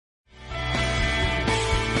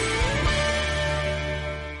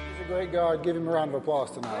appreciate God. Give him a round of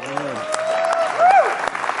applause tonight. Amen.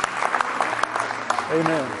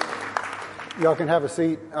 Amen. Y'all can have a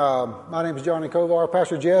seat. My name is Johnny Kovar.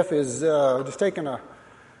 Pastor Jeff is just taking a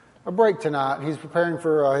break tonight. He's preparing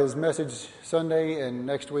for his message Sunday, and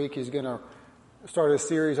next week he's going to start a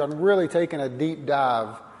series on really taking a deep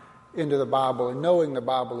dive into the Bible and knowing the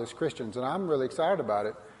Bible as Christians. And I'm really excited about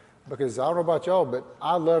it because I don't know about y'all, but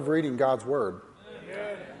I love reading God's Word.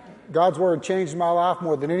 Amen. God's Word changed my life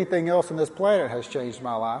more than anything else on this planet has changed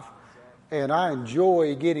my life. And I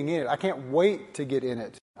enjoy getting in it. I can't wait to get in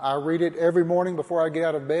it. I read it every morning before I get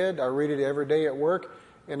out of bed. I read it every day at work.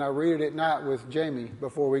 And I read it at night with Jamie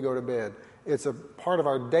before we go to bed. It's a part of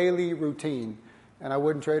our daily routine. And I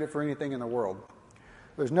wouldn't trade it for anything in the world.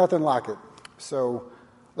 There's nothing like it. So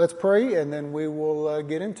let's pray and then we will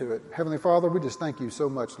get into it. Heavenly Father, we just thank you so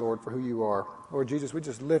much, Lord, for who you are. Lord Jesus, we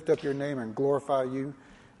just lift up your name and glorify you.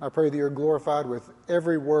 I pray that you're glorified with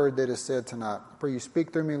every word that is said tonight. I pray you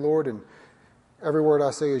speak through me, Lord, and every word I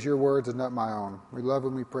say is your words and not my own. We love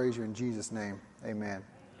and we praise you in Jesus' name. Amen.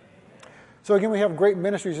 So again, we have great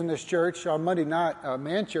ministries in this church. On Monday night,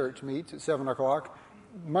 Man Church meets at 7 o'clock.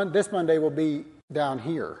 This Monday will be down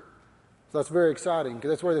here. So that's very exciting because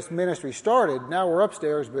that's where this ministry started. Now we're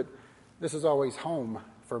upstairs, but this is always home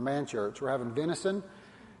for Man Church. We're having venison,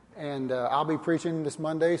 and I'll be preaching this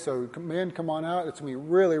Monday. So men, come on out. It's going to be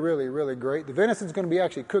really, really, really great. The venison's going to be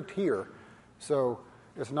actually cooked here. So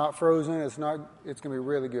it's not frozen. It's going to be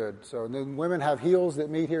really good. So then women have heels that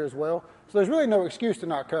meet here as well. So there's really no excuse to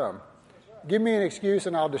not come. Give me an excuse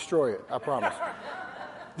and I'll destroy it. I promise.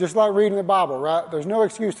 Just like reading the Bible, right? There's no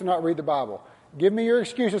excuse to not read the Bible. Give me your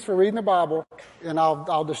excuses for reading the Bible and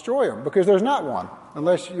I'll destroy them because there's not one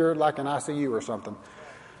unless you're like an ICU or something.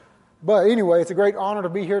 But anyway, it's a great honor to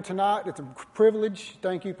be here tonight. It's a privilege.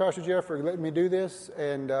 Thank you, Pastor Jeff, for letting me do this.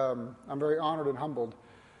 And I'm very honored and humbled.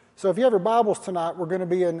 So if you have your Bibles tonight, we're going to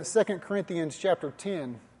be in 2 Corinthians chapter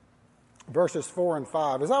 10, verses 4 and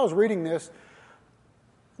 5. As I was reading this,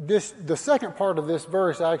 the second part of this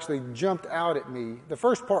verse actually jumped out at me. The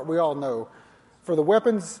first part we all know. For the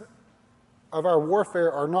weapons of our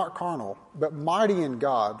warfare are not carnal, but mighty in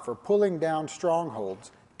God for pulling down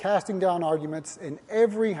strongholds, casting down arguments, and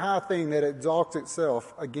every high thing that exalts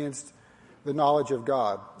itself against the knowledge of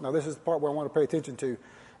God. Now this is the part where I want to pay attention to.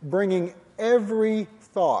 Bringing every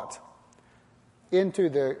thought into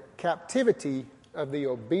the captivity of the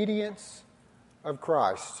obedience of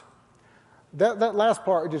Christ. That last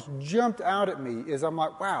part just jumped out at me as I'm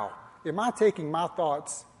like, wow, am I taking my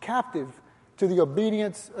thoughts captive to the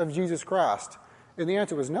obedience of Jesus Christ? And the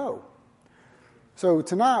answer was no. So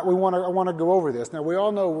tonight I want to go over this. Now we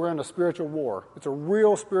all know we're in a spiritual war. It's a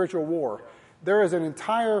real spiritual war. There is an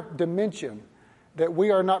entire dimension that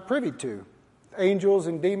we are not privy to. Angels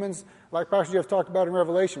and demons, like Pastor Jeff talked about in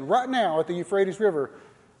Revelation. Right now at the Euphrates River,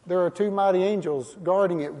 there are two mighty angels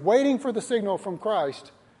guarding it, waiting for the signal from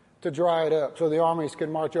Christ to dry it up so the armies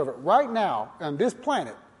can march over it. Right now, on this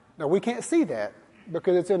planet, now we can't see that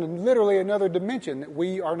because it's in literally another dimension that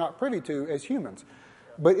we are not privy to as humans.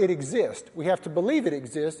 But it exists. We have to believe it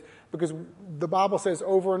exists because the Bible says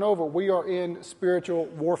over and over, we are in spiritual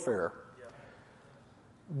warfare.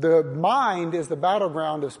 The mind is the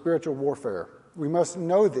battleground of spiritual warfare. We must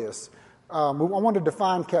know this. I want to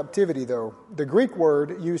define captivity, though. The Greek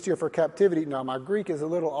word used here for captivity, now my Greek is a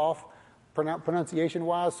little off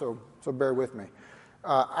pronunciation-wise, so bear with me.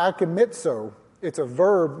 Akamitso, it's a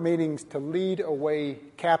verb meaning to lead away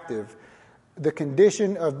captive. The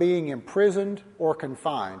condition of being imprisoned or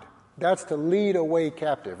confined. That's to lead away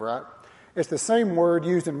captive, right? It's the same word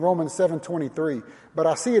used in Romans 7:23. But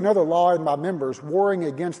I see another law in my members, warring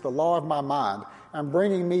against the law of my mind, and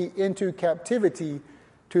bringing me into captivity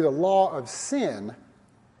to the law of sin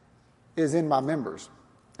is in my members.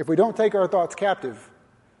 If we don't take our thoughts captive,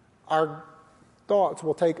 our thoughts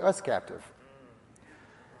will take us captive.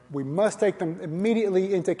 We must take them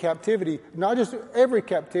immediately into captivity, not just every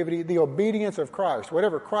captivity, the obedience of Christ.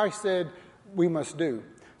 Whatever Christ said, we must do.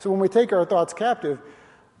 So when we take our thoughts captive,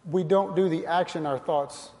 we don't do the action our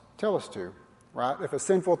thoughts tell us to, right? If a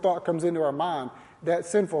sinful thought comes into our mind, that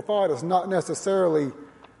sinful thought is not necessarily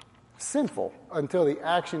sinful until the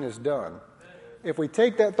action is done. If we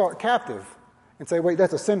take that thought captive and say, wait,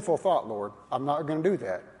 that's a sinful thought, Lord, I'm not going to do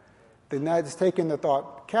that, then that's taking the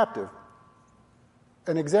thought captive.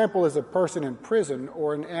 An example is a person in prison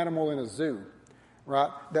or an animal in a zoo, right?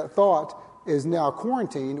 That thought is now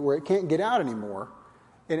quarantined where it can't get out anymore,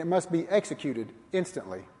 and it must be executed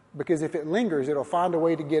instantly. Because if it lingers, it'll find a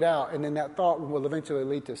way to get out, and then that thought will eventually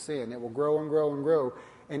lead to sin. It will grow and grow and grow.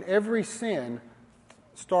 And every sin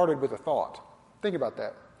started with a thought. Think about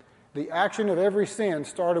that. The action of every sin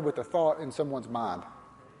started with a thought in someone's mind.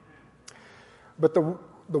 But the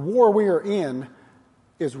war we are in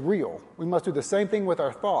is real. We must do the same thing with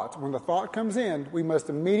our thoughts. When the thought comes in, we must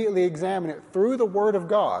immediately examine it through the Word of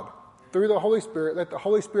God, through the Holy Spirit. Let the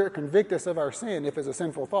Holy Spirit convict us of our sin if it's a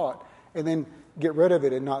sinful thought, and then get rid of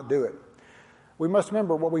it and not do it. We must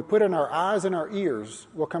remember what we put in our eyes and our ears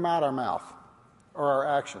will come out our mouth or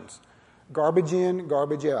our actions. Garbage in,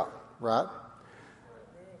 garbage out, right?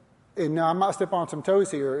 And now I might step on some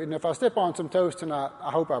toes here, and if I step on some toes tonight, I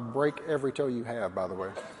hope I break every toe you have, by the way.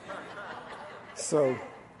 So,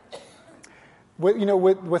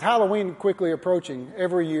 with Halloween quickly approaching,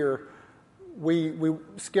 every year we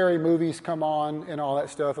scary movies come on and all that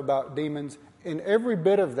stuff about demons, and every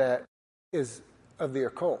bit of that is of the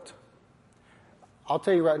occult. I'll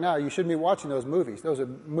tell you right now, you shouldn't be watching those movies. Those are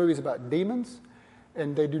movies about demons,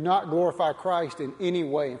 and they do not glorify Christ in any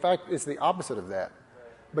way. In fact, it's the opposite of that,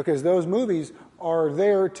 because those movies are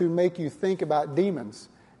there to make you think about demons,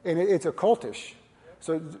 and it's occultish.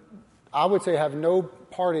 So I would say have no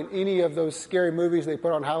part in any of those scary movies they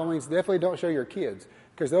put on Halloween. Definitely don't show your kids,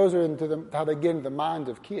 because those are how they get into the minds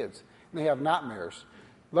of kids, and they have nightmares.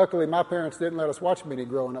 Luckily, my parents didn't let us watch many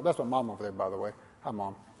growing up. That's my mom over there, by the way. Hi,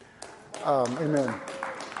 Mom. Amen.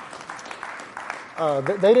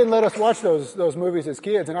 They didn't let us watch those movies as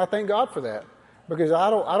kids, and I thank God for that, because I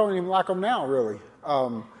don't even like them now, really.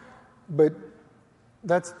 But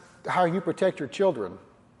that's how you protect your children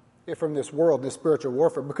from this world, this spiritual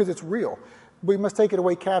warfare, because it's real. We must take it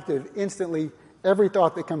away captive instantly, every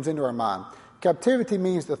thought that comes into our mind. Captivity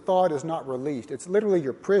means the thought is not released. It's literally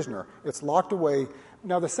your prisoner. It's locked away.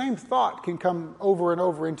 Now, the same thought can come over and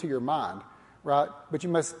over into your mind, right? But you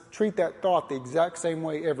must treat that thought the exact same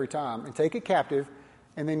way every time and take it captive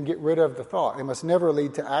and then get rid of the thought. It must never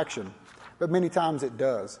lead to action, but many times it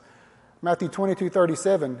does. Matthew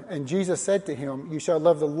 22:37, and Jesus said to him, "You shall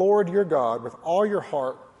love the Lord your God with all your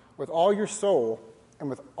heart, with all your soul, and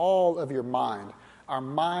with all of your mind." Our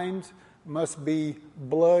minds must be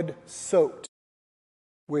blood-soaked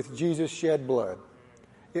with Jesus' shed blood.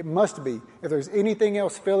 It must be. If there's anything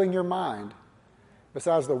else filling your mind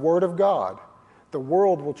besides the Word of God, the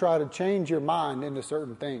world will try to change your mind into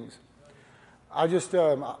certain things. I just,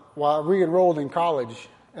 I re-enrolled in college,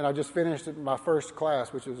 and I just finished my first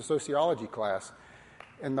class, which was a sociology class.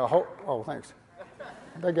 And the whole, oh, thanks.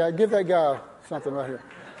 That guy, give that guy something right here.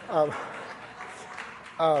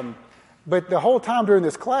 But the whole time during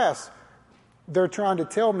this class, they're trying to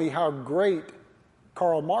tell me how great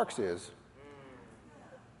Karl Marx is.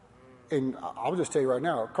 And I'll just tell you right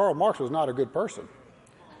now, Karl Marx was not a good person.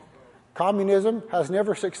 Communism has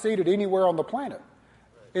never succeeded anywhere on the planet.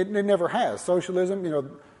 It never has. Socialism,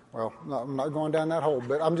 well, I'm not going down that hole,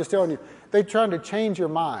 but I'm just telling you, they're trying to change your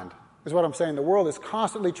mind, is what I'm saying. The world is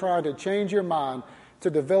constantly trying to change your mind to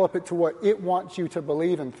develop it to what it wants you to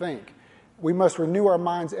believe and think. We must renew our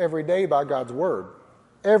minds every day by God's Word.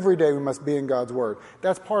 Every day we must be in God's Word.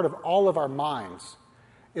 That's part of all of our minds.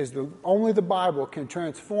 Only the Bible can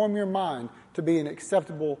transform your mind to be an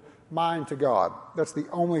acceptable mind to God. That's the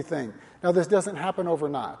only thing. Now, this doesn't happen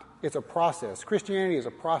overnight. It's a process. Christianity is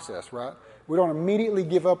a process, right? We don't immediately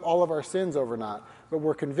give up all of our sins overnight, but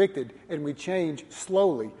we're convicted and we change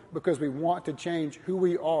slowly because we want to change who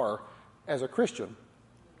we are as a Christian.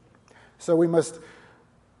 So we must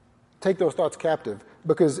take those thoughts captive,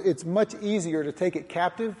 because it's much easier to take it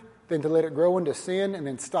captive than to let it grow into sin and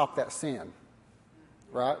then stop that sin.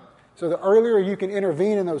 Right? So the earlier you can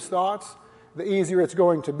intervene in those thoughts, the easier it's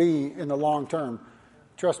going to be in the long term.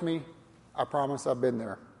 Trust me, I promise I've been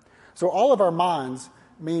there. So all of our minds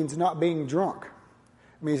means not being drunk.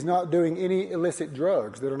 It means not doing any illicit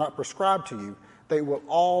drugs that are not prescribed to you. They will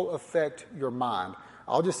all affect your mind.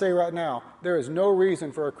 I'll just say right now, there is no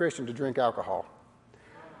reason for a Christian to drink alcohol.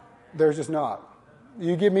 There's just not.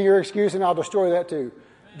 You give me your excuse and I'll destroy that too.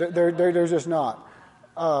 There's just not.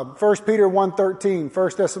 1 Peter 1:13,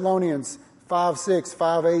 1 Thessalonians 5:6,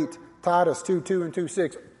 5:8, Titus 2:2 and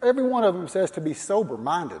 2:6. Every one of them says to be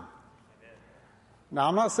sober-minded. Now,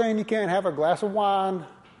 I'm not saying you can't have a glass of wine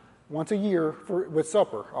once a year with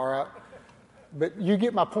supper, all right? But you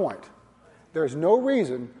get my point. There's no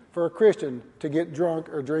reason for a Christian to get drunk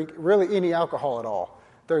or drink really any alcohol at all.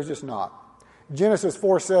 There's just not. Genesis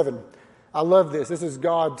 4:7. I love this. This is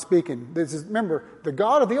God speaking. Remember, the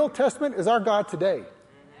God of the Old Testament is our God today.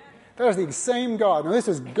 That is the same God. Now, this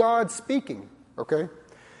is God speaking, okay?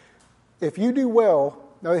 If you do well,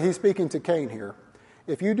 now he's speaking to Cain here.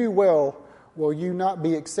 If you do well, will you not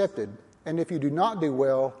be accepted? And if you do not do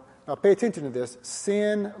well, now pay attention to this,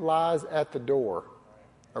 sin lies at the door,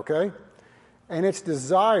 okay? And its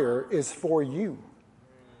desire is for you.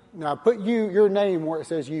 Now put your name where it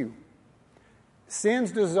says you.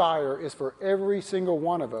 Sin's desire is for every single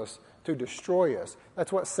one of us to destroy us.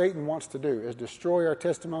 That's what Satan wants to do, is destroy our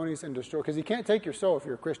testimonies and destroy, because he can't take your soul if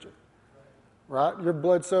you're a Christian. Right? You're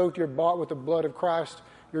blood soaked, you're bought with the blood of Christ,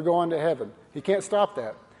 you're going to heaven. He can't stop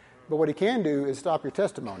that. But what he can do is stop your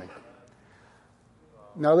testimony.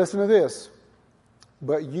 Now listen to this.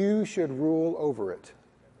 But you should rule over it.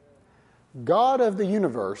 God of the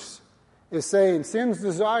universe is saying sin's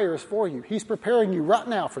desire is for you. He's preparing you right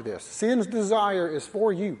now for this. Sin's desire is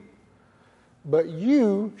for you. But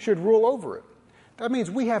you should rule over it. That means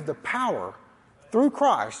we have the power through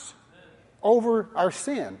Christ over our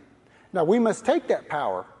sin. Now we must take that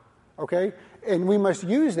power, okay? And we must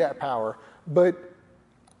use that power, but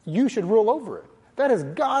you should rule over it. That is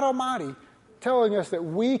God Almighty telling us that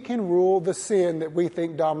we can rule the sin that we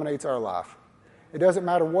think dominates our life. It doesn't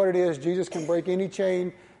matter what it is. Jesus can break any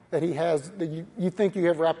chain that he has, that you think you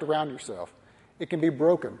have wrapped around yourself. It can be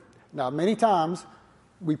broken. Now, many times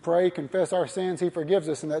we pray, confess our sins, he forgives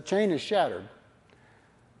us, and that chain is shattered.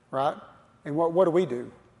 Right? And what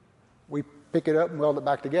do? We pick it up and weld it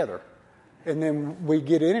back together. And then we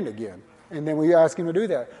get in it again. And then we ask him to do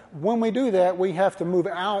that. When we do that, we have to move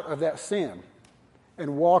out of that sin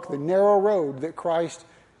and walk the narrow road that Christ,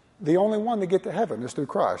 the only one to get to heaven is through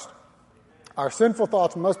Christ. Our sinful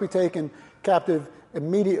thoughts must be taken captive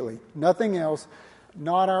immediately. Nothing else,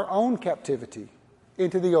 not our own captivity,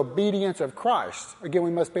 into the obedience of Christ. Again,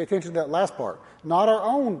 we must pay attention to that last part. Not our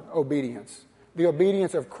own obedience. The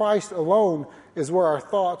obedience of Christ alone is where our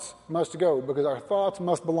thoughts must go, because our thoughts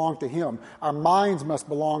must belong to him. Our minds must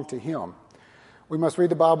belong to him. We must read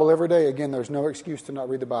the Bible every day. Again, there's no excuse to not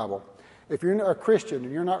read the Bible. If you're a Christian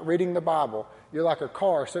and you're not reading the Bible, you're like a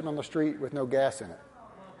car sitting on the street with no gas in it.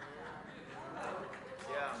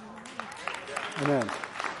 Amen.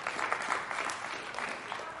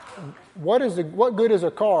 What good is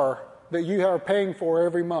a car that you are paying for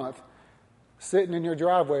every month sitting in your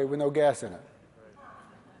driveway with no gas in it?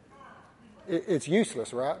 It's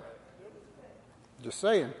useless, right? Just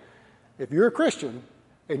saying. If you're a Christian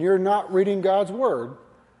and you're not reading God's Word,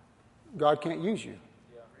 God can't use you.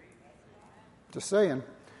 Just saying.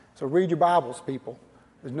 So read your Bibles, people.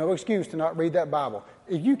 There's no excuse to not read that Bible.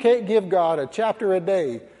 If you can't give God a chapter a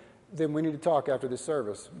day, then we need to talk after this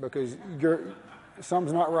service, because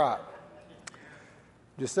something's not right.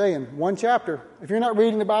 Just saying, one chapter. If you're not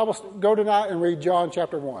reading the Bible, go tonight and read John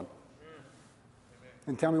chapter 1.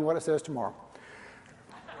 And tell me what it says tomorrow.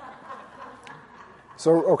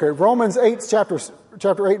 So, okay, Romans 8,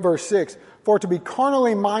 chapter 8, verse 6. For to be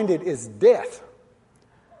carnally minded is death,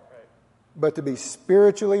 but to be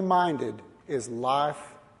spiritually minded is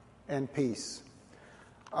life and peace.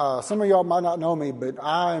 Some of y'all might not know me, but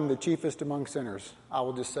I am the chiefest among sinners. I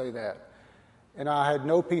will just say that. And I had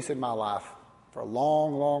no peace in my life for a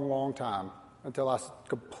long, long, long time until I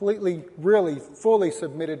completely, really, fully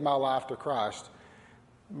submitted my life to Christ.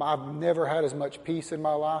 I've never had as much peace in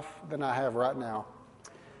my life than I have right now.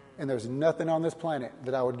 And there's nothing on this planet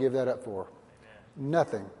that I would give that up for.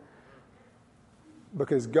 Nothing.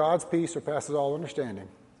 Because God's peace surpasses all understanding.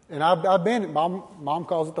 And I've been, Mom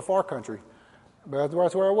calls it the far country. But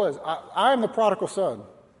that's where I was. I am the prodigal son.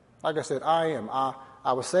 Like I said, I am.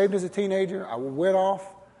 I was saved as a teenager. I went off,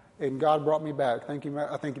 and God brought me back. I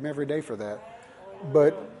thank him every day for that.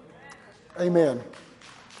 But, amen.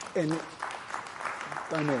 And,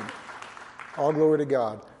 amen. All glory to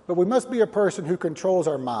God. But we must be a person who controls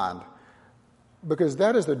our mind, because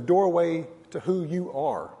that is the doorway to who you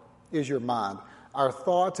are, is your mind. Our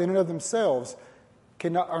thoughts in and of themselves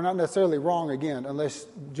are not necessarily wrong, again, unless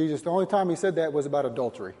Jesus, the only time he said that was about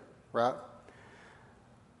adultery, right?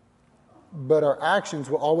 But our actions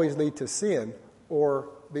will always lead to sin, or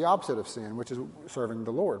the opposite of sin, which is serving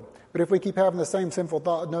the Lord. But if we keep having the same sinful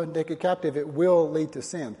thought, no, take it captive, it will lead to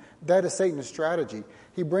sin. That is Satan's strategy.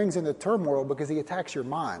 He brings in the turmoil because he attacks your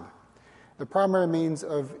mind. The primary means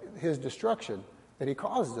of his destruction that he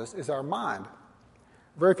causes us is our mind.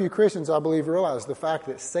 Very few Christians, I believe, realize the fact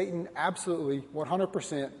that Satan absolutely,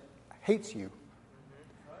 100% hates you.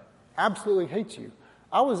 Absolutely hates you.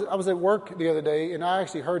 I was at work the other day, and I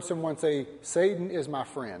actually heard someone say, Satan is my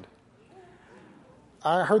friend.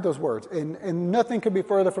 I heard those words, and nothing could be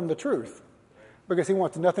further from the truth, because he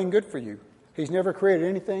wants nothing good for you. He's never created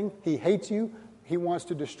anything. He hates you. He wants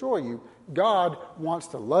to destroy you. God wants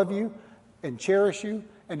to love you and cherish you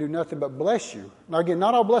and do nothing but bless you. Now, again,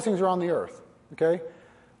 not all blessings are on the earth, okay?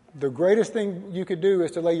 The greatest thing you could do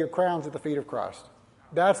is to lay your crowns at the feet of Christ.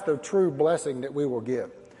 That's the true blessing that we will get.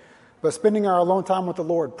 But spending our alone time with the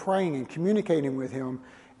Lord, praying and communicating with him,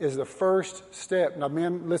 is the first step. Now,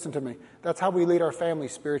 men, listen to me. That's how we lead our family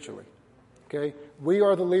spiritually. Okay? We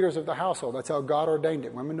are the leaders of the household. That's how God ordained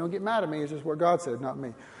it. Women, don't get mad at me. It's just what God said, not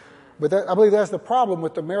me. But I believe that's the problem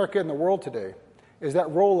with America and the world today, is that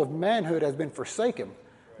role of manhood has been forsaken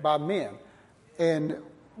by men. And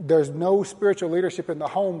there's no spiritual leadership in the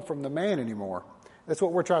home from the man anymore. That's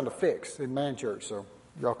what we're trying to fix in Man Church. So,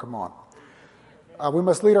 y'all come on. We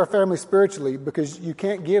must lead our family spiritually because you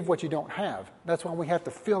can't give what you don't have. That's why we have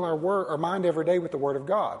to fill our mind every day with the Word of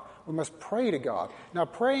God. We must pray to God. Now,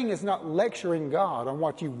 praying is not lecturing God on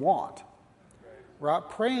what you want. Right?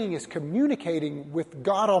 Praying is communicating with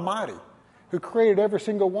God Almighty, who created every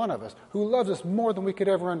single one of us, who loves us more than we could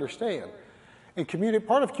ever understand. And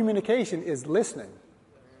part of communication is listening.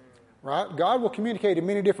 Right? God will communicate in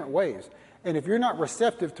many different ways. And if you're not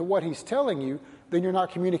receptive to what He's telling you, then you're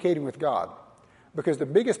not communicating with God. Because the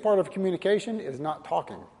biggest part of communication is not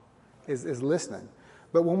talking, is listening.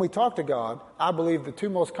 But when we talk to God, I believe the two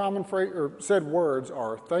most common said words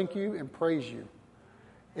are thank you and praise you.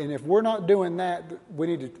 And if we're not doing that, we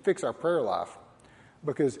need to fix our prayer life.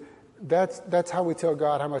 Because that's how we tell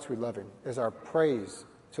God how much we love Him, is our praise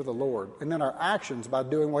to the Lord. And then our actions by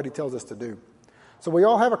doing what He tells us to do. So we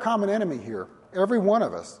all have a common enemy here, every one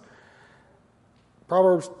of us.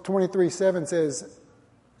 Proverbs 23:7 says,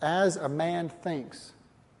 as a man thinks.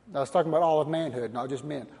 Now, I was talking about all of manhood, not just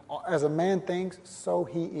men. As a man thinks, so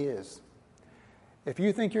he is. If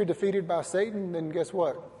you think you're defeated by Satan, then guess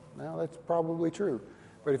what? Well, that's probably true.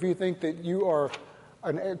 But if you think that you are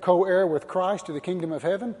a co-heir with Christ to the kingdom of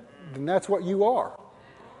heaven, then that's what you are.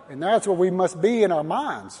 And that's what we must be in our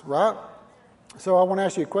minds, right? So I want to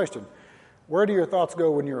ask you a question. Where do your thoughts go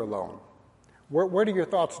when you're alone? Where do your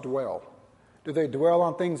thoughts dwell? Do they dwell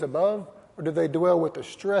on things above? Or do they dwell with the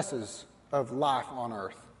stresses of life on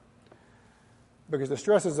earth? Because the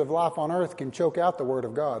stresses of life on earth can choke out the Word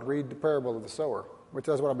of God. Read the parable of the sower, which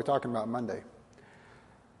is what I'll be talking about Monday.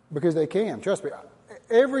 Because they can. Trust me.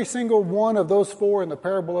 Every single one of those four in the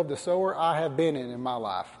parable of the sower I have been in my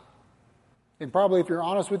life. And probably if you're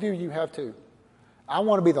honest with you, you have too. I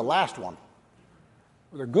want to be the last one.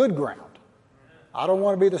 The good ground. I don't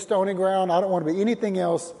want to be the stony ground. I don't want to be anything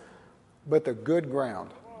else but the good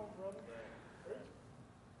ground.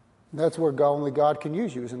 That's where only God can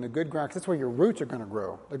use you, is in the good ground, because that's where your roots are going to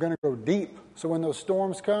grow. They're going to grow deep. So when those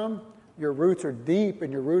storms come, your roots are deep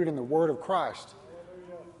and you're rooted in the Word of Christ.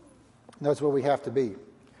 That's where we have to be.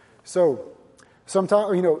 So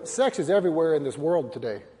sometimes, sex is everywhere in this world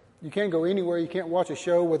today. You can't go anywhere. You can't watch a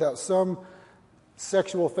show without some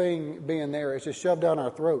sexual thing being there. It's just shoved down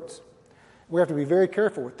our throats. We have to be very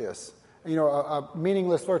careful with this. A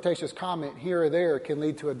meaningless, flirtatious comment here or there can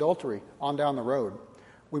lead to adultery on down the road.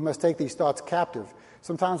 We must take these thoughts captive.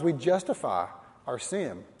 Sometimes we justify our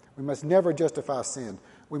sin. We must never justify sin.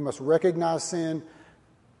 We must recognize sin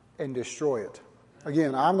and destroy it.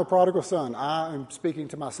 Again, I'm the prodigal son. I am speaking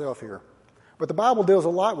to myself here. But the Bible deals a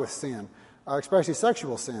lot with sin, especially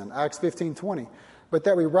sexual sin, Acts 15:20. But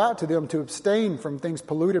that we write to them to abstain from things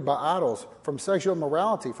polluted by idols, from sexual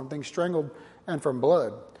immorality, from things strangled, and from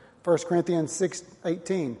blood. 1 Corinthians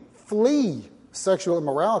 6:18. Flee sexual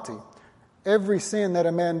immorality. Every sin that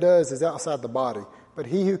a man does is outside the body, but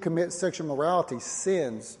he who commits sexual immorality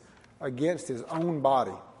sins against his own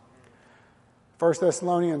body. 1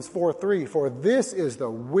 Thessalonians 4:3, for this is the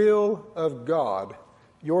will of God,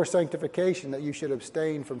 your sanctification, that you should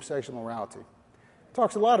abstain from sexual immorality.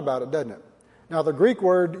 Talks a lot about it, doesn't it? Now, the Greek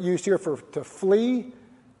word used here for to flee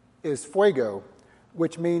is pheugo,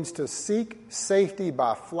 which means to seek safety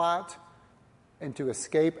by flight and to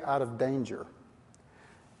escape out of danger.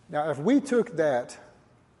 Now, if we took that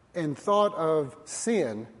and thought of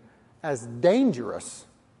sin as dangerous,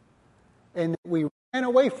 and we ran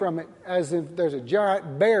away from it as if there's a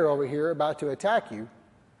giant bear over here about to attack you,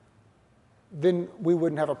 then we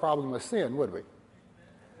wouldn't have a problem with sin, would we?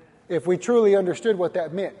 If we truly understood what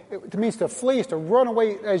that meant. It means to flee, is to run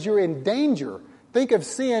away as you're in danger. Think of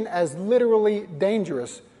sin as literally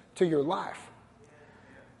dangerous to your life.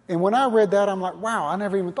 And when I read that, I'm like, wow, I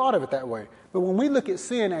never even thought of it that way. But when we look at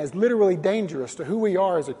sin as literally dangerous to who we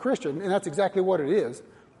are as a Christian, and that's exactly what it is,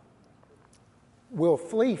 we'll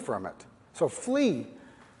flee from it. So flee.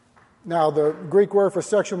 Now, the Greek word for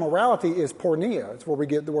sexual morality is porneia. It's where we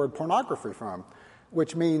get the word pornography from,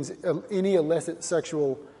 which means any illicit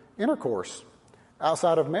sexual intercourse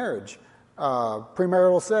outside of marriage,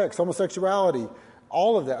 premarital sex, homosexuality,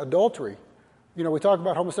 all of that, adultery. We talk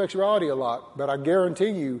about homosexuality a lot, but I guarantee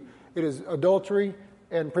you it is adultery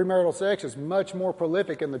and premarital sex is much more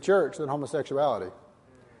prolific in the church than homosexuality.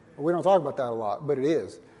 We don't talk about that a lot, but it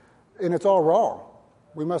is. And it's all wrong.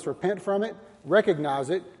 We must repent from it recognize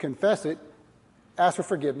it, confess it, ask for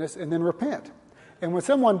forgiveness, and then repent. And when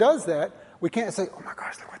someone does that, we can't say, oh my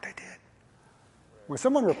gosh, look what they did. When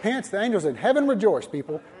someone repents, the angels in heaven rejoice,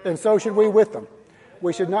 people, and so should we with them.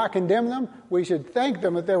 We should not condemn them. We should thank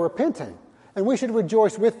them that they're repenting, and we should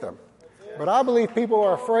rejoice with them. But I believe people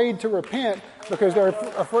are afraid to repent because they're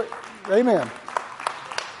afraid. Amen.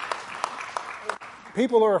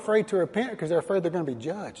 People are afraid to repent because they're afraid they're going to be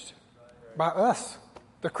judged by us,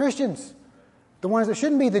 the Christians, the ones that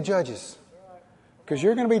shouldn't be the judges. Because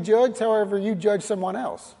you're going to be judged however you judge someone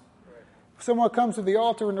else. If someone comes to the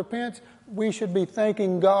altar and repents, we should be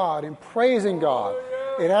thanking God and praising God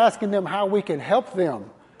and asking them how we can help them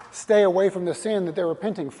stay away from the sin that they're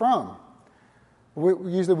repenting from.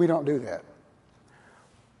 Usually we don't do that.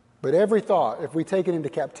 But every thought, if we take it into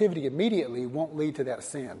captivity immediately, won't lead to that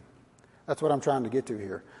sin. That's what I'm trying to get to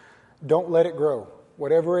here. Don't let it grow.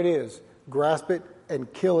 Whatever it is, grasp it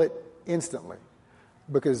and kill it instantly.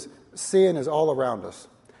 Because sin is all around us.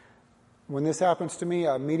 When this happens to me,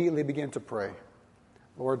 I immediately begin to pray.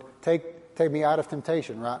 Lord, take me out of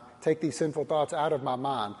temptation, right? Take these sinful thoughts out of my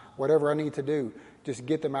mind. Whatever I need to do, just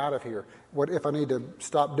get them out of here. What if I need to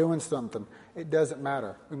stop doing something? It doesn't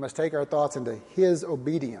matter. We must take our thoughts into His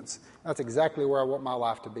obedience. That's exactly where I want my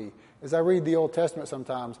life to be. As I read the Old Testament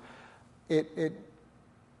sometimes, it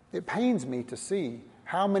pains me to see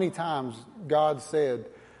how many times God said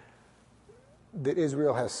that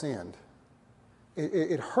Israel has sinned.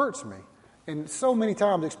 It hurts me. And so many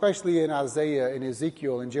times, especially in Isaiah and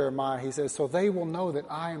Ezekiel and Jeremiah, He says, so they will know that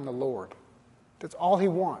I am the Lord. That's all He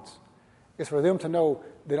wants, is for them to know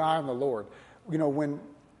that I am the Lord. You know,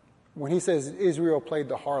 when He says Israel played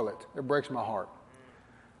the harlot, it breaks my heart.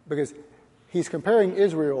 Because He's comparing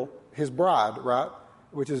Israel, His bride, right,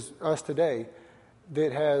 which is us today,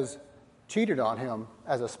 that has cheated on Him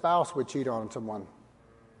as a spouse would cheat on someone.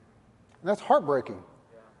 And that's heartbreaking.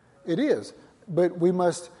 It is. But we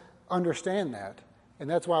must understand that. And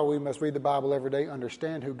that's why we must read the Bible every day,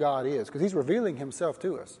 understand who God is. Because He's revealing Himself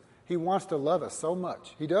to us. He wants to love us so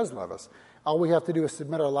much. He does love us. All we have to do is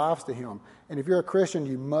submit our lives to Him. And if you're a Christian,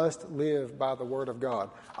 you must live by the Word of God.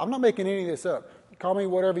 I'm not making any of this up. Call me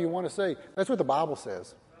whatever you want to say. That's what the Bible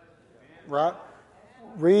says. Right?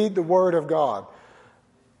 Read the Word of God.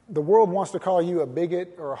 The world wants to call you a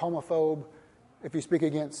bigot or a homophobe if you speak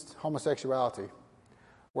against homosexuality.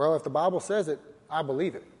 Well, if the Bible says it, I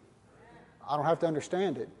believe it. I don't have to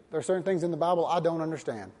understand it. There are certain things in the Bible I don't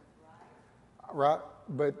understand. Right?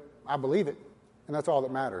 But I believe it. And that's all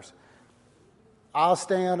that matters. I'll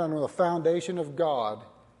stand under the foundation of God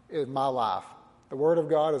in my life. The Word of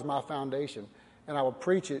God is my foundation. And I will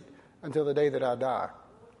preach it until the day that I die.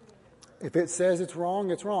 If it says it's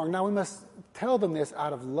wrong, it's wrong. Now we must tell them this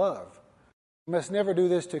out of love. We must never do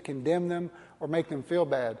this to condemn them or make them feel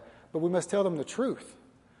bad. But we must tell them the truth.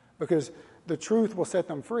 Because the truth will set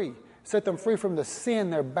them free. Set them free from the sin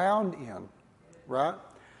they're bound in. Right?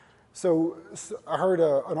 So I heard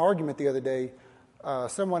an argument the other day.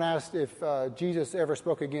 Someone asked if Jesus ever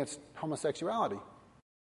spoke against homosexuality.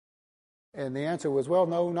 And the answer was, well,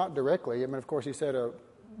 no, not directly. I mean, of course, He said a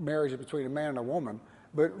marriage is between a man and a woman.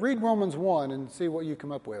 But read Romans 1 and see what you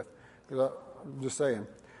come up with. Because I'm just saying.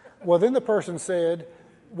 Well, then the person said,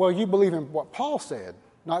 well, you believe in what Paul said,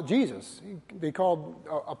 not Jesus. He'd be called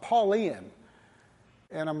a Paulian.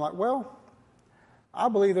 And I'm like, well, I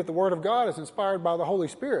believe that the Word of God is inspired by the Holy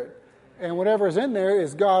Spirit. And whatever is in there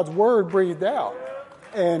is God's Word breathed out.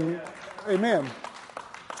 And, amen.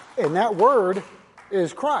 And that Word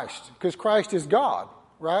is Christ, because Christ is God,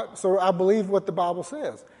 right? So I believe what the Bible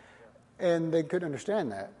says. And they couldn't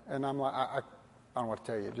understand that. And I'm like, I don't know what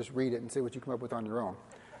to tell you. Just read it and see what you come up with on your own.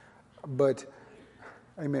 But,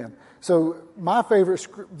 amen. So my favorite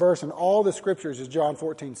verse in all the Scriptures is John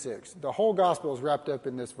 14:6. The whole gospel is wrapped up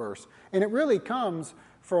in this verse. And it really comes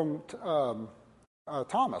from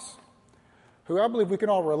Thomas, who I believe we can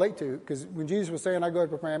all relate to. Because when Jesus was saying, I go to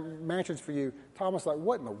prepare mansions for you, Thomas was like,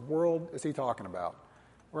 what in the world is He talking about?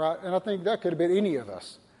 Right? And I think that could have been any of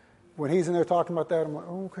us. When He's in there talking about that, I'm like,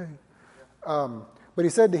 oh, okay. But He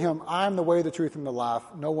said to him, I am the way, the truth, and the life.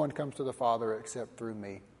 No one comes to the Father except through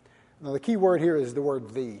me. Now, the key word here is the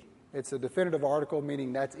word the. It's a definitive article,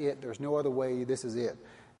 meaning that's it. There's no other way. This is it.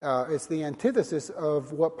 It's the antithesis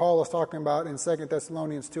of what Paul is talking about in 2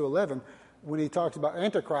 Thessalonians 2:11 when he talks about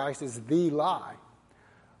Antichrist is the lie.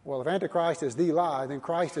 Well, if Antichrist is the lie, then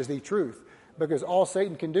Christ is the truth. Because all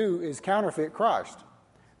Satan can do is counterfeit Christ.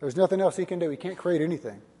 There's nothing else he can do. He can't create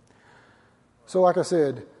anything. So like I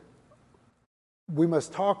said, we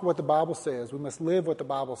must talk what the Bible says. We must live what the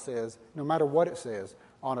Bible says, no matter what it says.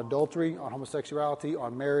 On adultery, on homosexuality,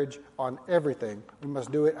 on marriage, on everything. We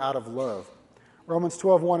must do it out of love. Romans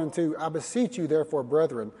 12, 1 and 2, I beseech you, therefore,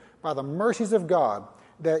 brethren, by the mercies of God,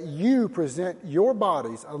 that you present your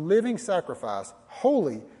bodies a living sacrifice,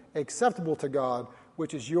 holy, acceptable to God,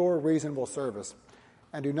 which is your reasonable service.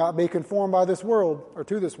 And do not be conformed by this world, or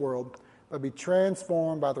to this world, but be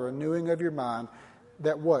transformed by the renewing of your mind,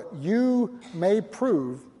 that what? You may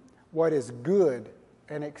prove what is good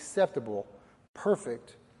and acceptable,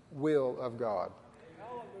 perfect will of God.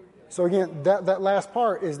 So again, that last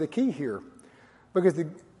part is the key here. Because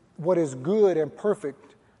what is good and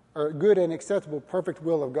perfect, or good and acceptable, perfect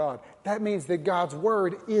will of God, that means that God's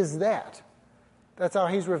Word is that. That's how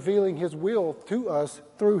He's revealing His will to us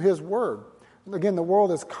through His Word. Again, the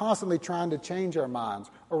world is constantly trying to change our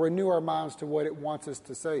minds or renew our minds to what it wants us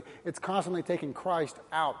to say. It's constantly taking Christ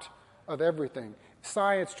out of everything.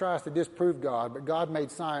 Science tries to disprove God, but God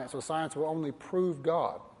made science, so science will only prove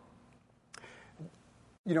God.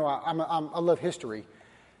 You know, I love history,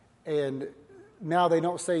 and now they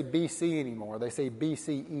don't say BC anymore. They say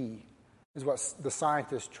BCE, is what the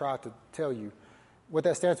scientists try to tell you. What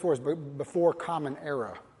that stands for is before Common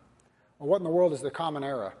Era. Well, what in the world is the Common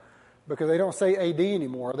Era? Because they don't say AD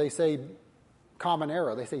anymore. They say Common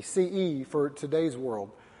Era. They say CE for today's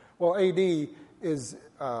world. Well, AD is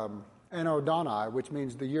Anno Domini, which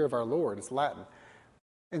means the year of our Lord. It's Latin.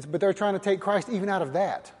 But they're trying to take Christ even out of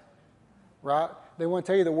that, right? They want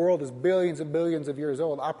to tell you the world is billions and billions of years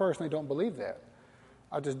old. I personally don't believe that.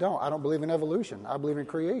 I just don't. I don't believe in evolution. I believe in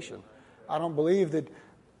creation. I don't believe that,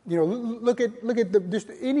 you know, look at just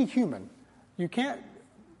any human. You can't,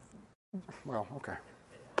 well, okay.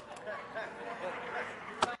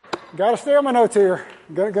 Got to stay on my notes here.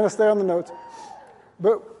 Going to stay on the notes.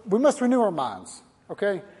 But we must renew our minds,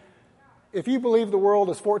 okay? If you believe the world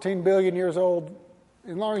is 14 billion years old,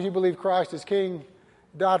 as long as you believe Christ is King,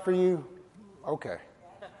 died for you, okay.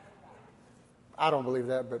 I don't believe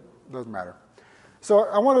that, but it doesn't matter. So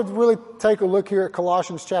I wanted to really take a look here at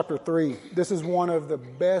Colossians chapter 3. This is one of the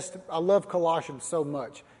best. I love Colossians so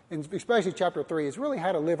much, and especially chapter 3. It's really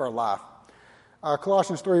how to live our life.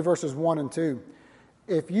 Colossians 3, verses 1 and 2.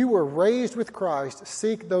 If you were raised with Christ,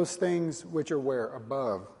 seek those things which are where?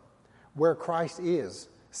 Above, where Christ is,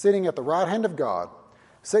 sitting at the right hand of God.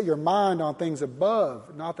 Set your mind on things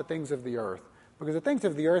above, not the things of the earth. Because the things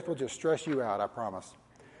of the earth will just stress you out, I promise.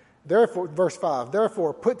 Therefore, verse 5,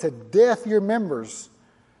 therefore put to death your members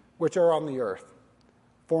which are on the earth.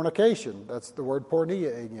 Fornication, that's the word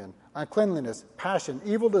porneia again. Uncleanliness, passion,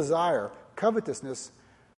 evil desire, covetousness,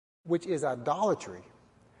 which is idolatry.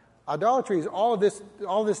 Idolatry is all this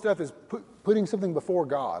stuff is putting something before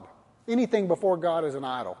God. Anything before God is an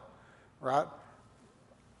idol, right?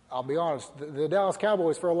 I'll be honest, the Dallas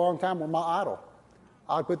Cowboys for a long time were my idol.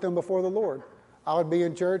 I'd put them before the Lord. I would be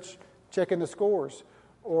in church checking the scores.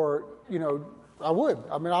 Or, you know, I would.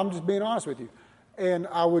 I mean, I'm just being honest with you. And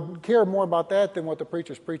I would care more about that than what the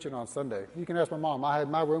preacher's preaching on Sunday. You can ask my mom.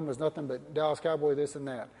 My room was nothing but Dallas Cowboy, this and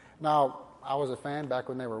that. Now, I was a fan back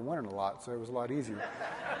when they were winning a lot, so it was a lot easier.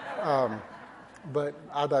 But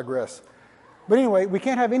I digress. But anyway, we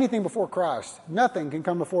can't have anything before Christ. Nothing can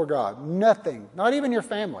come before God. Nothing. Not even your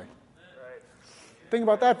family. Right. Think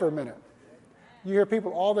about that for a minute. You hear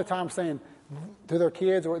people all the time saying to their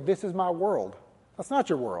kids, or this is my world. That's not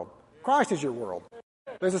your world. Christ is your world.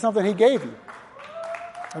 This is something He gave you.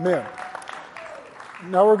 Amen.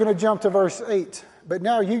 Now we're going to jump to verse 8. But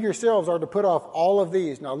now you yourselves are to put off all of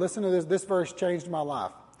these. Now listen to this. This verse changed my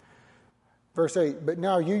life. Verse 8. But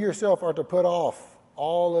now you yourself are to put off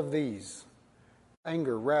all of these.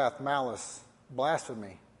 Anger, wrath, malice,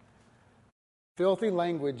 blasphemy. Filthy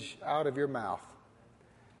language out of your mouth.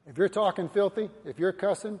 If you're talking filthy, if you're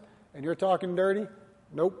cussing and you're talking dirty,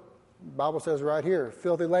 nope. The Bible says right here,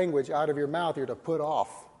 filthy language out of your mouth you're to put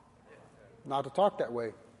off. Not to talk that way.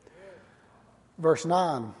 Verse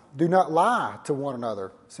 9, do not lie to one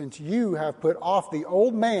another, since you have put off the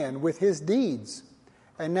old man with his deeds,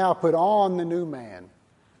 and now put on the new man.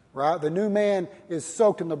 Right? The new man is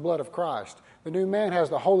soaked in the blood of Christ. The new man has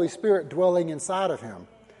the Holy Spirit dwelling inside of him.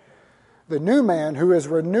 The new man who is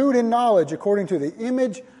renewed in knowledge according to the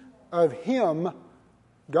image of Him,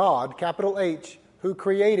 God, capital H, who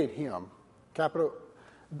created him, capital,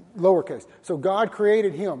 lowercase. So God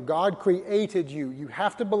created him. God created you. You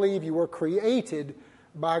have to believe you were created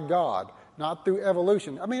by God, not through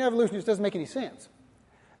evolution. I mean, evolution just doesn't make any sense.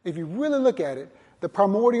 If you really look at it, the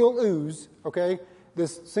primordial ooze, okay,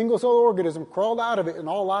 this single-celled organism crawled out of it and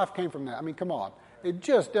all life came from that. I mean, come on. It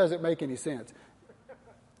just doesn't make any sense.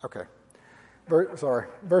 Okay.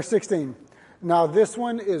 Verse 16. Now this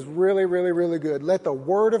one is really, really, really good. Let the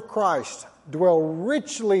word of Christ dwell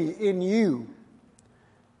richly in you.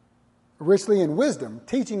 richly in wisdom,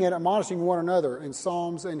 teaching and admonishing one another in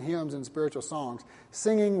psalms and hymns and spiritual songs,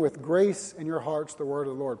 singing with grace in your hearts the word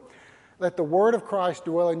of the Lord. Let the word of Christ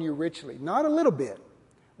dwell in you richly, not a little bit.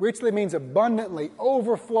 Richly means abundantly,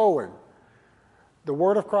 overflowing. The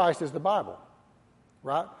word of Christ is the Bible,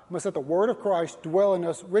 right? We must let the word of Christ dwell in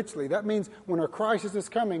us richly. That means when a crisis is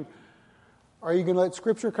coming, are you going to let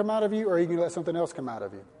Scripture come out of you, or are you going to let something else come out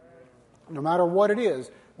of you? No matter what it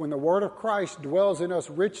is, when the word of Christ dwells in us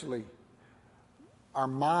richly, our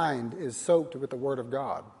mind is soaked with the word of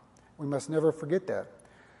God. We must never forget that.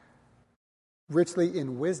 Richly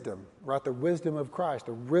in wisdom, right? The wisdom of Christ,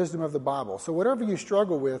 the wisdom of the Bible. So whatever you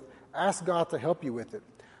struggle with, ask God to help you with it.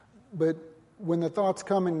 But when the thoughts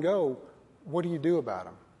come and go, what do you do about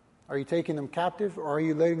them? Are you taking them captive, or are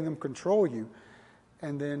you letting them control you,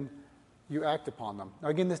 and then you act upon them? Now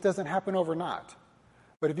again, this doesn't happen overnight.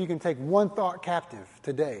 But if you can take one thought captive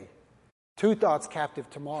today, 2 thoughts captive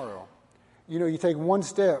tomorrow, you take one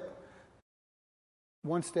step.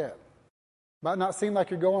 Might not seem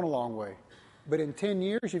like you're going a long way, but in 10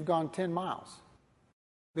 years, you've gone 10 miles.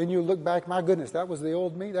 Then you look back, my goodness, that was the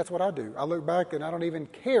old me. That's what I do. I look back and I don't even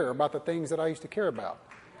care about the things that I used to care about.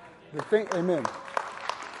 Amen.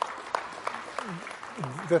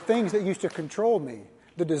 The things that used to control me,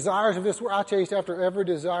 the desires of this world, I chased after every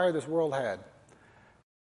desire this world had.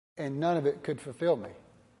 And none of it could fulfill me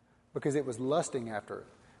because it was lusting after it.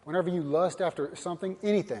 Whenever you lust after something,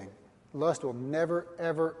 anything, lust will never,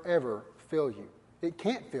 ever, ever fill you. It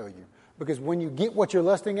can't fill you because when you get what you're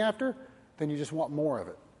lusting after, then you just want more of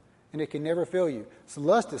it. And it can never fill you. So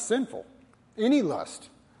lust is sinful. Any lust.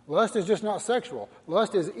 Lust is just not sexual.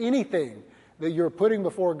 Lust is anything that you're putting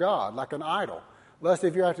before God, like an idol. Lust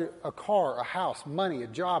if you're after a car, a house, money, a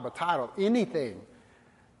job, a title, anything.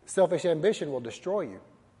 Selfish ambition will destroy you.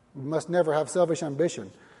 You must never have selfish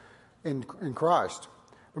ambition in Christ.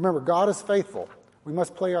 Remember, God is faithful. We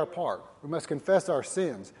must play our part. We must confess our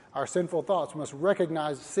sins, our sinful thoughts. We must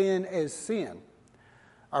recognize sin as sin.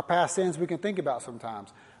 Our past sins we can think about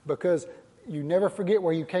sometimes because you never forget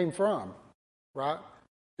where you came from, right?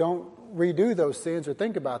 Don't redo those sins or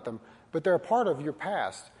think about them, but they're a part of your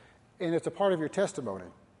past, and it's a part of your testimony.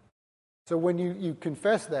 So when you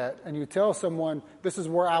confess that and you tell someone, this is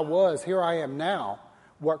where I was, here I am now,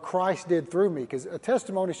 what Christ did through me, because a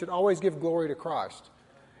testimony should always give glory to Christ.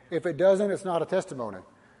 If it doesn't, it's not a testimony.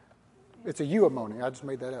 It's a you-amony. I just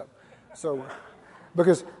made that up. So,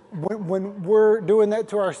 because when we're doing that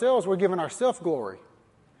to ourselves, we're giving ourselves glory.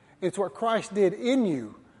 It's what Christ did in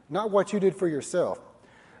you, not what you did for yourself.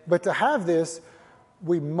 But to have this,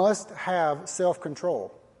 we must have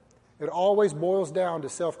self-control. It always boils down to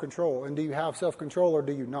self-control. And do you have self-control or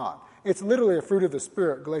do you not? It's literally a fruit of the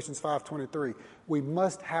Spirit, Galatians 5:23. We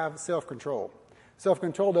must have self-control.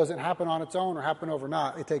 Self-control doesn't happen on its own or happen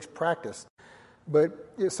overnight. It takes practice.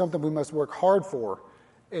 But it's something we must work hard for.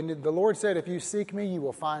 And the Lord said, if you seek me, you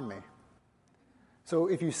will find me. So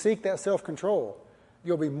if you seek that self-control,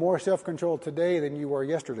 you'll be more self-controlled today than you were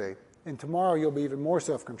yesterday. And tomorrow you'll be even more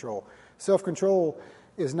self-control. Self-control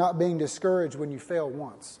is not being discouraged when you fail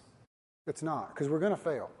once. It's not, because we're going to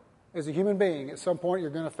fail. As a human being, at some point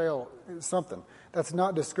you're going to fail at something. That's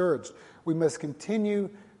not discouraged. We must continue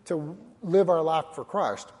to live our life for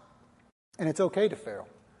Christ. And it's okay to fail.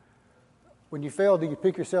 When you fail, do you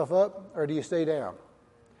pick yourself up or do you stay down?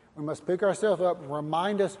 We must pick ourselves up,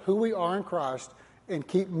 remind us who we are in Christ, and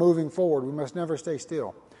keep moving forward. We must never stay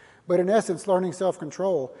still. But in essence, learning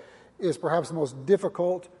self-control is perhaps the most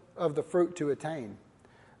difficult of the fruit to attain.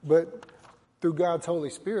 But through God's Holy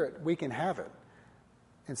Spirit, we can have it.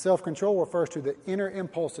 And self-control refers to the inner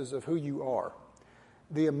impulses of who you are.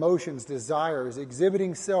 The emotions, desires,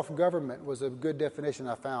 exhibiting self-government was a good definition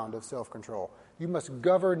I found of self-control. You must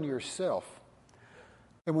govern yourself.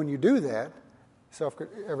 And when you do that,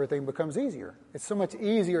 everything becomes easier. It's so much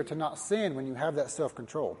easier to not sin when you have that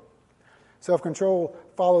self-control. Self-control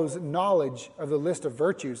follows knowledge of the list of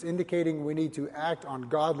virtues, indicating we need to act on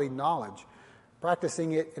godly knowledge,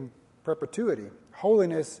 practicing it in perpetuity.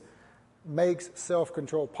 Holiness makes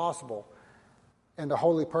self-control possible. And the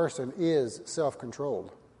holy person is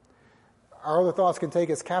self-controlled. Our other thoughts can take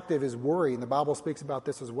us captive is worry, and the Bible speaks about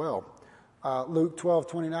this as well. Luke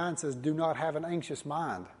 12:29 says, do not have an anxious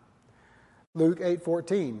mind. Luke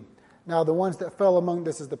 8:14, now the ones that fell among,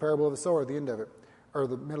 this is the parable of the sower at the end of it, or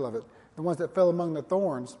the middle of it. The ones that fell among the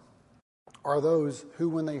thorns are those who,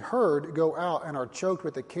 when they heard, go out and are choked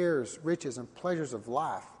with the cares, riches, and pleasures of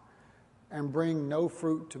life, and bring no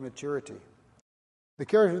fruit to maturity. The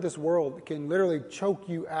cares of this world can literally choke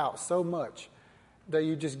you out so much that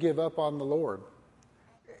you just give up on the Lord.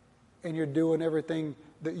 And you're doing everything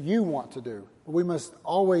that you want to do. We must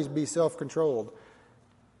always be self-controlled.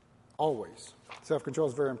 Always. Self-control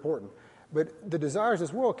is very important. But the desires of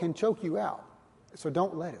this world can choke you out. So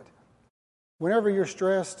don't let it. Whenever you're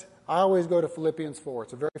stressed, I always go to Philippians 4.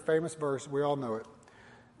 It's a very famous verse. We all know it.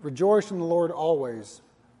 Rejoice in the Lord always.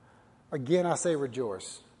 Again, I say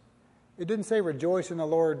rejoice. It didn't say rejoice in the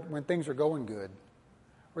Lord when things are going good.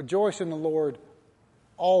 Rejoice in the Lord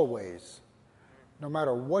always. No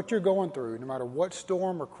matter what you're going through, no matter what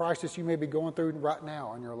storm or crisis you may be going through right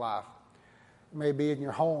now in your life. It may be in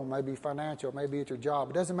your home, it may be financial, it may be at your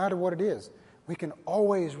job. It doesn't matter what it is. We can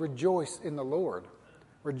always rejoice in the Lord.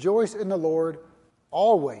 Rejoice in the Lord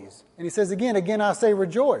always. And he says again I say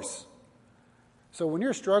rejoice. So when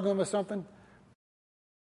you're struggling with something,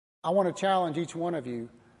 I want to challenge each one of you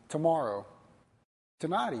tomorrow,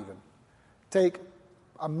 tonight even. Take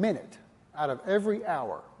a minute out of every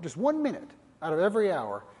hour, just 1 minute out of every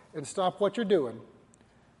hour, and stop what you're doing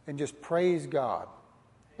and just praise God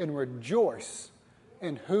and rejoice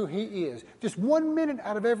in who He is. Just 1 minute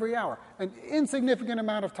out of every hour, an insignificant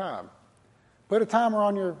amount of time. Put a timer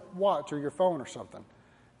on your watch or your phone or something,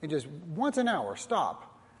 and just once an hour, stop.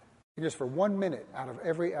 And just for 1 minute out of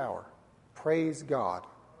every hour, praise God.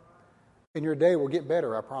 And your day will get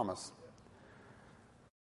better, I promise.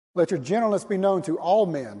 Let your gentleness be known to all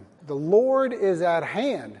men. The Lord is at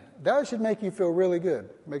hand. That should make you feel really good.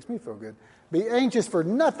 It makes me feel good. Be anxious for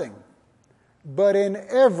nothing, but in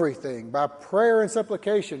everything, by prayer and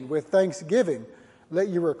supplication, with thanksgiving, let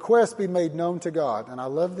your requests be made known to God. And I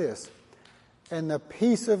love this. And the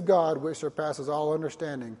peace of God, which surpasses all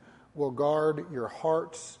understanding, will guard your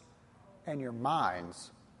hearts and your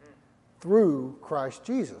minds through Christ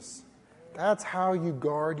Jesus. That's how you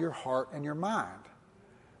guard your heart and your mind.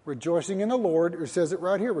 Rejoicing in the Lord, it says it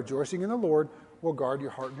right here, rejoicing in the Lord will guard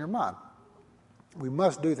your heart and your mind. We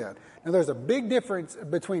must do that. Now there's a big difference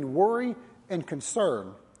between worry and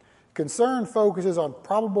concern. Concern focuses on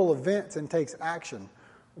probable events and takes action.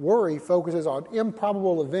 Worry focuses on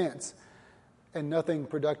improbable events and nothing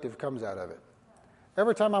productive comes out of it.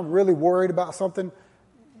 Every time I'm really worried about something,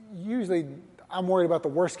 usually I'm worried about the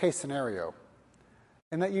worst case scenario.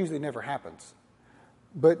 And that usually never happens.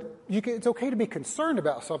 But it's okay to be concerned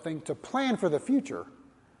about something, to plan for the future.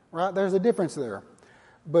 Right? There's a difference there.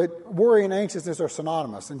 But worry and anxiousness are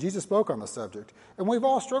synonymous, and Jesus spoke on the subject. And we've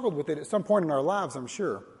all struggled with it at some point in our lives, I'm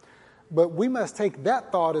sure. But we must take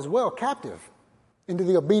that thought as well captive into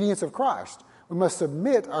the obedience of Christ. We must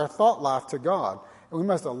submit our thought life to God, and we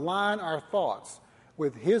must align our thoughts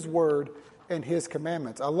with His Word and His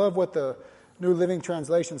commandments. I love what the New Living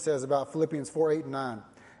Translation says about Philippians 4, 8, and 9.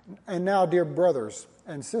 And now, dear brothers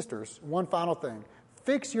and sisters, one final thing.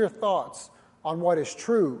 Fix your thoughts on what is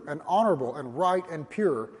true and honorable and right and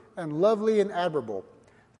pure and lovely and admirable.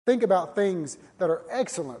 Think about things that are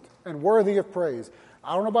excellent and worthy of praise.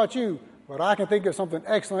 I don't know about you, but I can think of something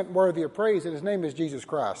excellent and worthy of praise, and His name is Jesus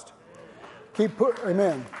Christ.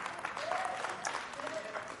 Amen.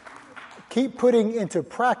 Keep putting into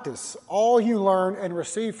practice all you learn and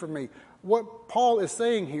receive from me. What Paul is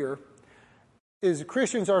saying here is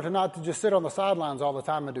Christians are not to just sit on the sidelines all the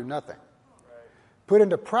time and do nothing. Put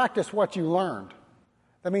into practice what you learned.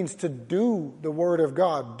 That means to do the Word of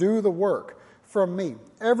God, do the work from me.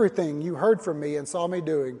 Everything you heard from me and saw me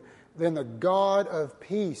doing, then the God of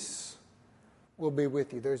peace will be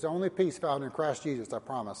with you. There's only peace found in Christ Jesus, I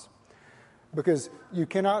promise. Because you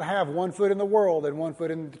cannot have 1 foot in the world and 1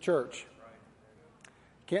 foot in the church.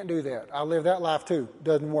 Can't do that. I live that life too.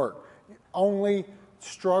 Doesn't work. Only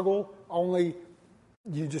struggle,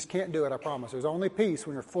 you just can't do it, I promise. There's only peace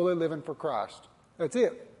when you're fully living for Christ. That's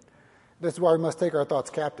it. That's why we must take our thoughts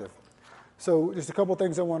captive. So just a couple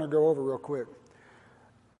things I want to go over real quick.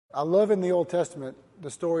 I love in the Old Testament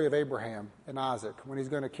the story of Abraham and Isaac when he's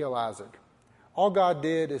going to kill Isaac. All God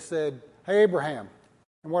did is said, "Hey, Abraham."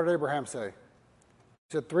 And what did Abraham say?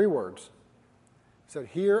 He said 3 words. He said,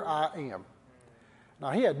 "Here I am."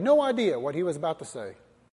 Now, he had no idea what he was about to say.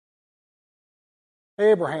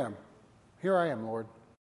 "Hey, Abraham, here I am, Lord.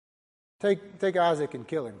 Take Isaac and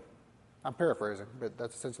kill him." I'm paraphrasing, but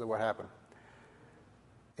that's essentially what happened.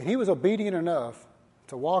 And he was obedient enough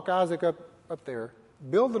to walk Isaac up there,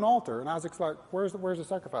 build an altar, and Isaac's like, where's the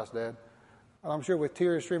sacrifice, Dad? And I'm sure with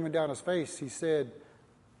tears streaming down his face, he said,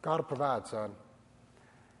 "God will provide, son."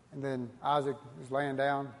 And then Isaac is laying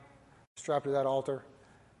down, strapped to that altar.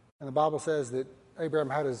 And the Bible says that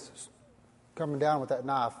Abraham had his coming down with that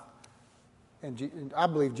knife. And I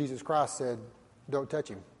believe Jesus Christ said, "Don't touch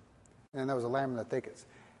him." And there was a lamb in the thickets.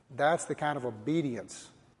 That's the kind of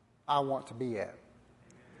obedience I want to be at.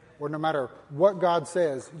 Where no matter what God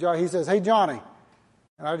says, He says, "Hey, Johnny."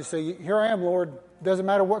 And I just say, "Here I am, Lord. It doesn't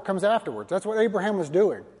matter what comes afterwards. That's what Abraham was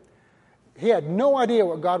doing. He had no idea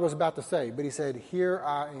what God was about to say, but he said, here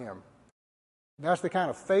I am. That's the kind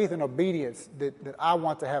of faith and obedience that I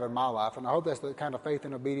want to have in my life, and I hope that's the kind of faith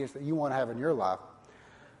and obedience that you want to have in your life.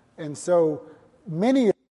 And so many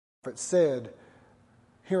of the prophets said,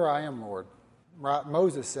 here I am, Lord. Right?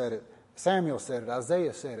 Moses said it. Samuel said it.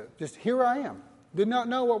 Isaiah said it. Just, here I am. Did not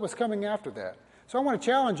know what was coming after that. So I want to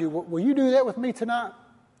challenge you. Will you do that with me tonight?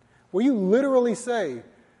 Will you literally say,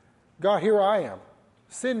 God, here I am.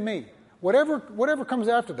 Send me. Whatever comes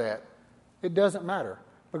after that, it doesn't matter.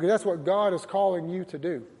 Because that's what God is calling you to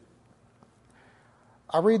do.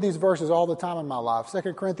 I read these verses all the time in my life.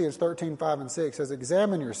 2 Corinthians 13, 5 and 6 says,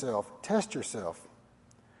 examine yourself, test yourself.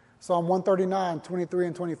 Psalm 139, 23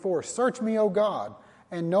 and 24, search me, O God,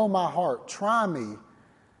 and know my heart. Try me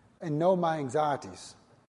and know my anxieties.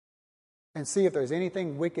 And see if there's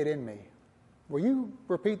anything wicked in me. Will you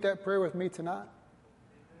repeat that prayer with me tonight?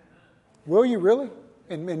 Will you really?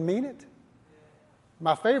 And mean it?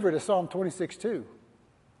 My favorite is Psalm 26, 2.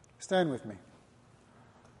 Stand with me.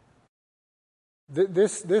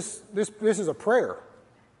 This is a prayer.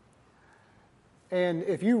 And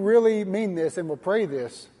if you really mean this and will pray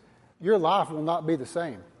this, your life will not be the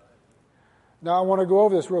same. Now, I want to go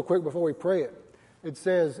over this real quick before we pray it. It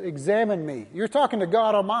says, examine me. You're talking to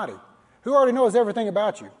God Almighty, who already knows everything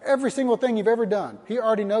about you. Every single thing you've ever done, He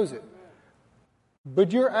already knows it.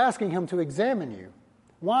 But you're asking Him to examine you.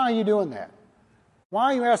 Why are you doing that? Why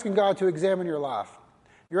are you asking God to examine your life?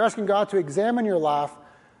 You're asking God to examine your life,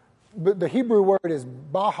 but the Hebrew word is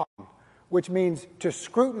baham, which means to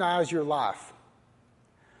scrutinize your life.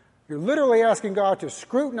 You're literally asking God to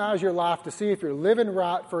scrutinize your life to see if you're living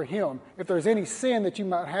right for Him, if there's any sin that you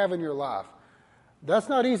might have in your life. That's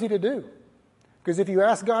not easy to do. Because if you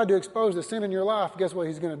ask God to expose the sin in your life, guess what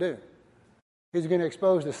He's going to do? He's going to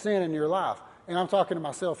expose the sin in your life. And I'm talking to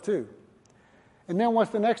myself too. And then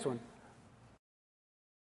what's the next one?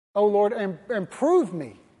 Oh Lord, and prove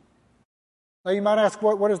me. Now you might ask,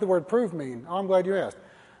 what does the word prove mean? Oh, I'm glad you asked.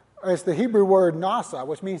 It's the Hebrew word nasa,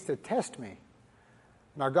 which means to test me.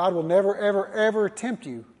 Now God will never, ever, ever tempt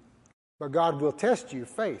you, but God will test you,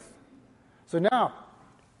 faith. So now,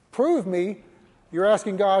 prove me, you're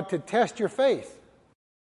asking God to test your faith.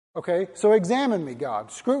 Okay, so examine me,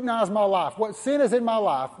 God. Scrutinize my life. What sin is in my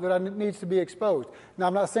life that needs to be exposed? Now,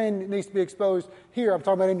 I'm not saying it needs to be exposed here. I'm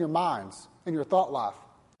talking about in your minds, in your thought life.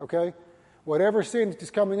 Okay? Whatever sin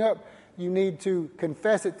is coming up, you need to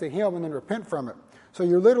confess it to Him and then repent from it. So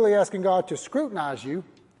you're literally asking God to scrutinize you,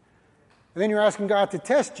 and then you're asking God to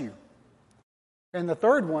test you. And the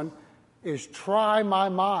third one is try my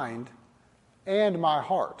mind and my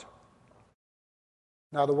heart.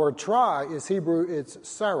 Now the word try is Hebrew, it's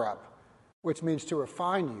sarap, which means to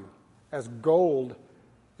refine you, as gold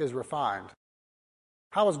is refined.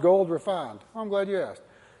 How is gold refined? Oh, I'm glad you asked.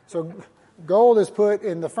 So gold is put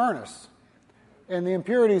in the furnace, and the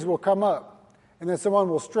impurities will come up, and then someone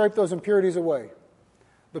will scrape those impurities away.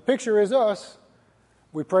 The picture is us.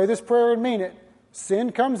 We pray this prayer and mean it.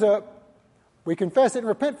 Sin comes up. We confess it and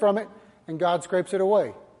repent from it, and God scrapes it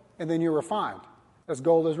away. And then you're refined, as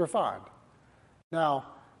gold is refined. Now,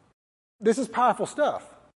 this is powerful stuff.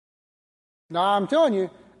 Now, I'm telling you,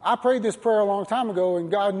 I prayed this prayer a long time ago,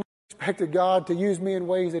 and God never expected God to use me in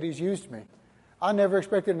ways that He's used me. I never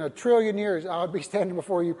expected in a trillion years I would be standing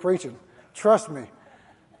before you preaching. Trust me.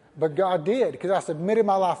 But God did, because I submitted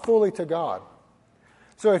my life fully to God.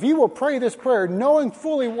 So if you will pray this prayer knowing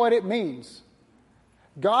fully what it means,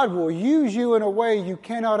 God will use you in a way you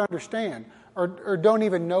cannot understand or don't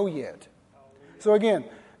even know yet. So again,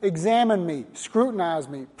 examine me, scrutinize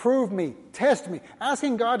me, prove me, test me.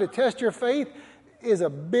 Asking God to test your faith is a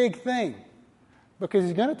big thing because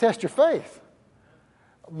He's going to test your faith.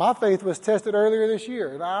 My faith was tested earlier this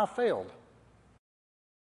year and I failed.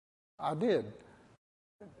 I did.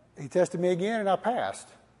 He tested me again and I passed.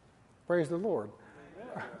 Praise the Lord.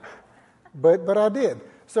 But I did.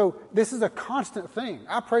 So this is a constant thing.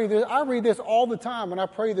 I pray this. I read this all the time, and I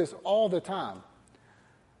pray this all the time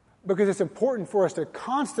because it's important for us to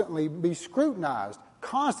constantly be scrutinized,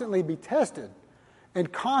 constantly be tested,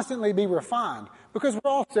 and constantly be refined because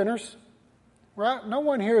we're all sinners, right? No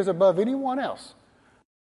one here is above anyone else,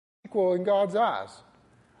 equal in God's eyes.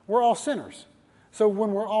 We're all sinners. So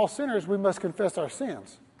when we're all sinners, we must confess our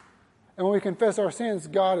sins. And when we confess our sins,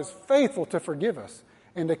 God is faithful to forgive us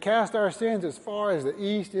and to cast our sins as far as the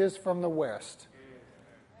east is from the west.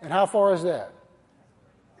 And how far is that?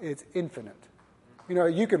 It's infinite. You know,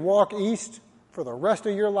 you could walk east for the rest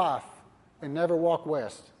of your life and never walk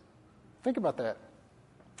west. Think about that.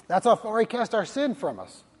 That's how far He cast our sin from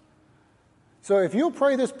us. So if you'll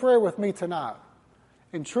pray this prayer with me tonight,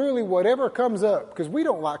 And truly, whatever comes up, because we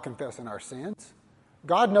don't like confessing our sins.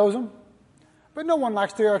 God knows them. But no one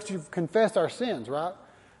likes to actually confess our sins, right?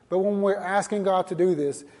 But when we're asking God to do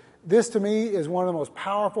this, this to me is one of the most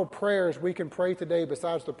powerful prayers we can pray today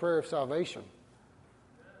besides the prayer of salvation.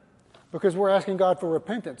 Because we're asking God for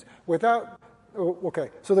repentance.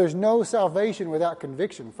 So there's no salvation without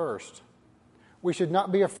conviction first. We should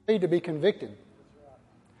not be afraid to be convicted.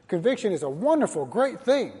 Conviction is a wonderful, great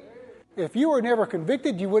thing. If you were never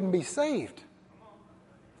convicted, you wouldn't be saved.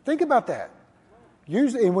 Think about that.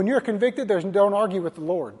 Usually, when you're convicted, don't argue with the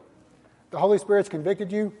Lord. The Holy Spirit's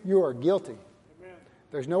convicted you, you are guilty. Amen.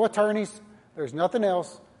 There's no attorneys. There's nothing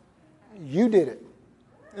else. You did it.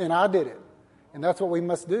 And I did it. And that's what we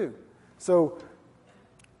must do. So,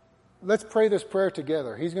 let's pray this prayer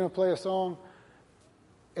together. He's going to play a song.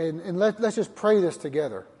 And let's just pray this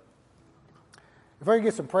together. If I could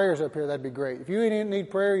get some prayers up here, that'd be great. If you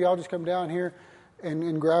need prayer, y'all just come down here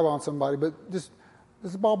and grab on somebody. But let's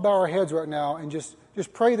all bow our heads right now and just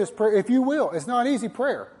pray this prayer, if you will. It's not an easy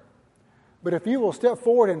prayer. But if you will step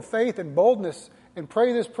forward in faith and boldness and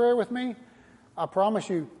pray this prayer with me, I promise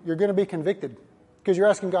you, you're going to be convicted because you're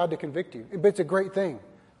asking God to convict you. But it's a great thing.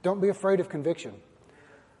 Don't be afraid of conviction.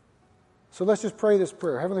 So let's just pray this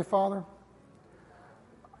prayer. Heavenly Father,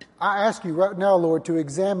 I ask you right now, Lord, to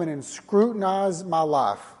examine and scrutinize my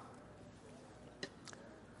life.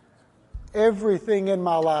 Everything in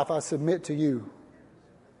my life I submit to you.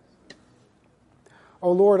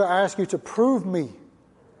 Oh, Lord, I ask you to prove me.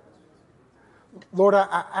 Lord,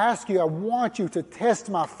 I ask you, I want you to test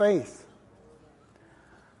my faith.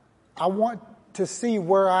 I want to see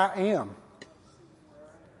where I am.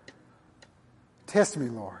 Test me,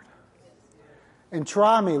 Lord. And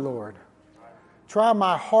try me, Lord. Try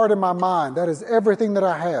my heart and my mind. That is everything that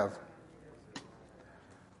I have.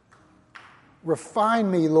 Refine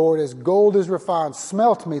me, Lord, as gold is refined.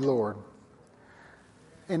 Smelt me, Lord.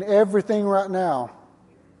 In everything right now,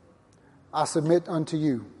 I submit unto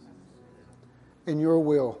you in your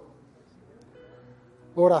will.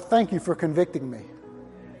 Lord, I thank you for convicting me.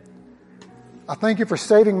 I thank you for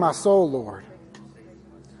saving my soul, Lord.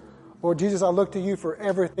 Lord Jesus, I look to you for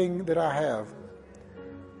everything that I have.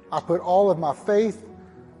 I put all of my faith,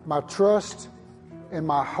 my trust, and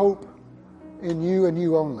my hope in you and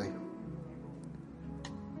you only.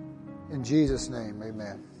 In Jesus' name,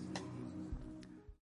 amen.